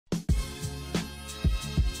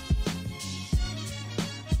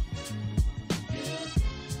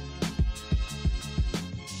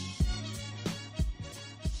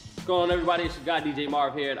What's going on, everybody? It's your guy DJ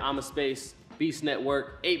Marv here at Amari Smith, Beast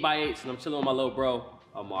Network, 8x8s, and I'm chilling with my little bro,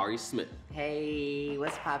 Amari Smith. Hey,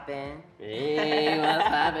 what's poppin'? Hey, what's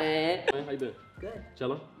poppin'? Man, how you been? Good.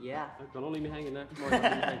 Chillin'? Yeah. Don't leave me hanging now. Come on, don't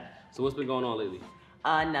leave me hanging. So what's been going on lately?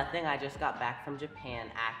 Nothing. I just got back from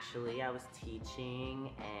Japan, actually. I was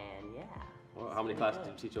teaching, and yeah. Well, how many classes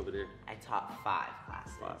did you teach over there? I taught 5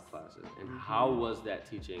 classes. 5 classes. And how was that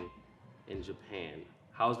teaching in Japan?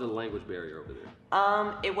 How's the language barrier over there?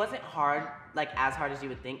 It wasn't hard, like as hard as you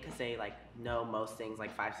would think, because they like know most things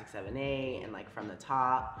like 5, 6, 7, 8, and like from the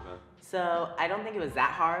top. Okay. So I don't think it was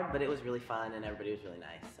that hard, but it was really fun and everybody was really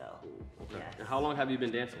nice. So. Cool. Okay. Yes. And how long have you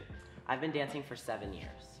been dancing? I've been dancing for 7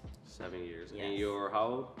 years. 7 years. Yes. And you're how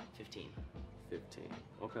old? 15. 15.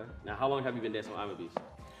 Okay. Now, how long have you been dancing with Amari?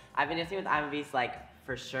 I've been dancing with Amari like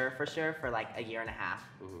for sure, for like a year and a half.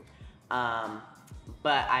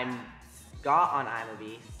 But I got on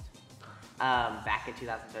Amari back in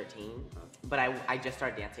 2013. But I just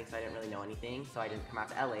started dancing, so I didn't really know anything, so I didn't come out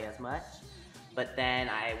to LA as much. But then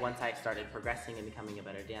once I started progressing and becoming a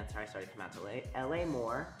better dancer, I started to come out to LA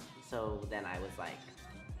more. So then I was like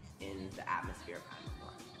in the atmosphere kind of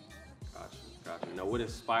more. Gotcha. Now, what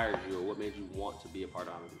inspired you, or what made you want to be a part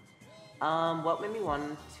of Amari? What made me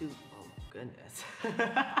want to? Oh goodness.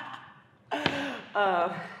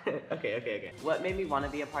 Okay. What made me want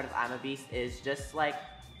to be a part of Amari is just like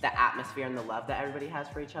the atmosphere and the love that everybody has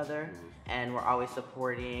for each other, and we're always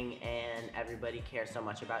supporting, and everybody cares so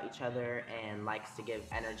much about each other and likes to give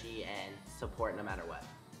energy and support no matter what.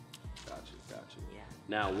 Gotcha. Yeah.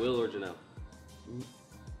 Now, Will or Janelle?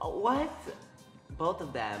 What? Both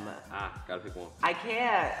of them. Gotta pick one. I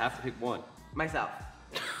can't. Have to pick one. Myself.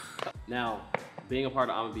 Now, being a part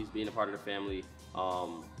of Amari, being a part of the family,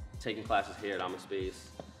 taking classes here at Amari Space,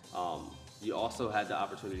 you also had the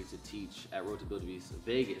opportunity to teach at Rotabilities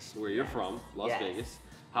Vegas, where you're from, Las Vegas.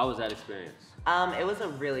 How was that experience? It was a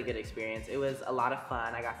really good experience. It was a lot of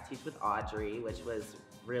fun. I got to teach with Audrey, which was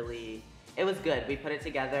it was good. We put it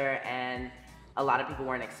together, and a lot of people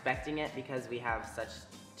weren't expecting it because we have such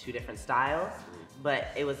 2 different styles, but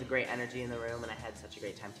it was a great energy in the room, and I had such a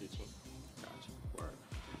great time teaching. Gotcha. Word.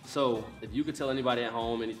 So, if you could tell anybody at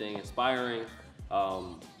home anything inspiring,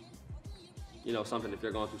 you know, something, if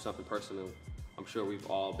they're going through something personal, I'm sure we've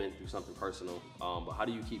all been through something personal, but how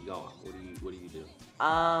do you keep going? What do you do?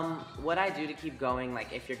 What I do to keep going,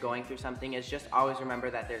 like if you're going through something, is just always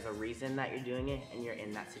remember that there's a reason that you're doing it, and you're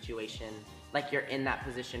in that situation, like you're in that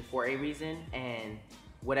position for a reason, and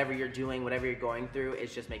whatever you're doing, whatever you're going through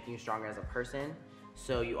is just making you stronger as a person.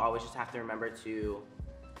 So you always just have to remember to,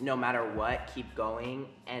 no matter what, keep going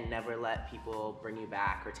and never let people bring you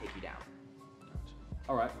back or take you down.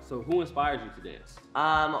 All right, so who inspired you to dance?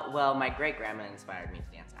 Well, my great-grandma inspired me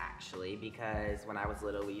to dance, actually, because when I was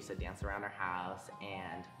little, we used to dance around our house,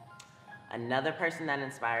 and another person that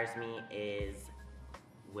inspires me is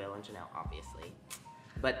Will and Janelle, obviously.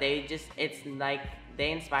 But it's like,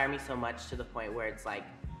 they inspire me so much to the point where it's like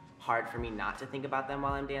hard for me not to think about them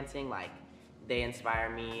while I'm dancing. Like, they inspire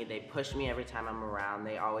me, they push me every time I'm around.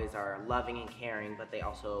 They always are loving and caring, but they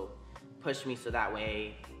also push me so that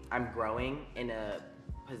way I'm growing in a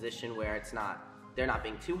position where they're not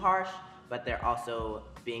being too harsh, but they're also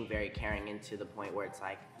being very caring, and to the point where it's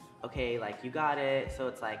like, okay, like you got it. So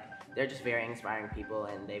it's like, they're just very inspiring people,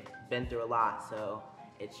 and they've been through a lot, so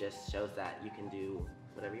it just shows that you can do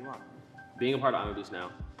whatever you want. Being a part of Amari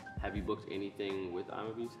now, have you booked anything with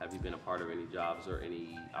Amari? Have you been a part of any jobs or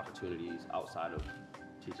any opportunities outside of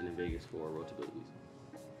teaching in Vegas for Rotabilities?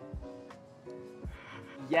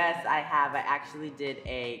 Yes, I have. I actually did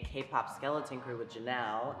a K-pop skeleton crew with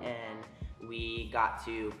Janelle, and we got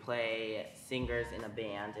to play singers in a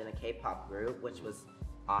band in a K-pop group, which was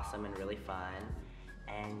awesome and really fun.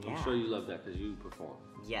 And yeah. I'm sure you love that because you perform.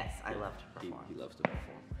 Yes, I love to perform. He loves to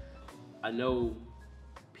perform. I know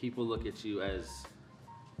people look at you as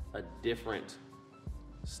a different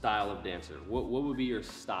style of dancer. What would be your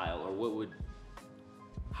style, or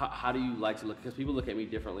how do you like to look? Because people look at me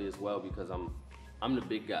differently as well, because I'm the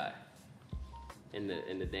big guy in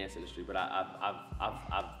the dance industry, but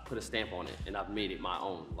I've put a stamp on it, and I've made it my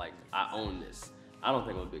own. Like, I own this. I don't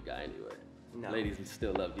think I'm a big guy anyway. No. Ladies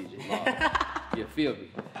still love DJ Marv. You feel me?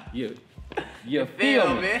 You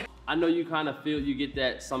feel me? I know you kind of you get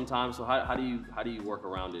that sometimes. So how do you work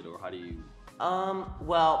around it, or how do you?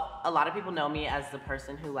 Well, a lot of people know me as the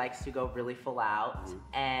person who likes to go really full out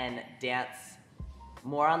and dance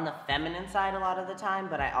more on the feminine side a lot of the time,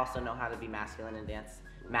 but I also know how to be masculine and dance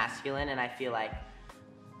masculine, and I feel like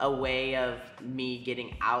a way of me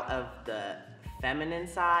getting out of the feminine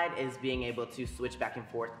side is being able to switch back and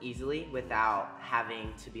forth easily without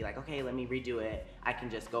having to be like, okay, let me redo it. I can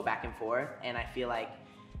just go back and forth. And I feel like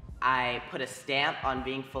I put a stamp on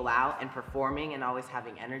being full out and performing and always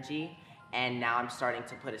having energy. And now I'm starting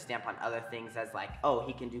to put a stamp on other things as like, oh,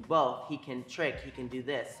 he can do both. He can trick, he can do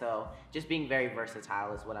this. So just being very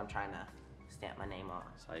versatile is what I'm trying to stamp my name on.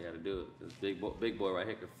 That's how you gotta do it. This big boy right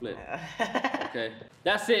here can flip. Okay.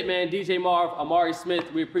 That's it, man. DJ Marv, Amari Smith,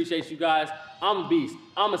 we appreciate you guys. I'm a beast,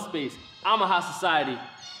 I'm a space, I'm a high society.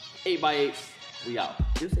 8x8s, we out.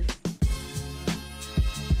 Deuces.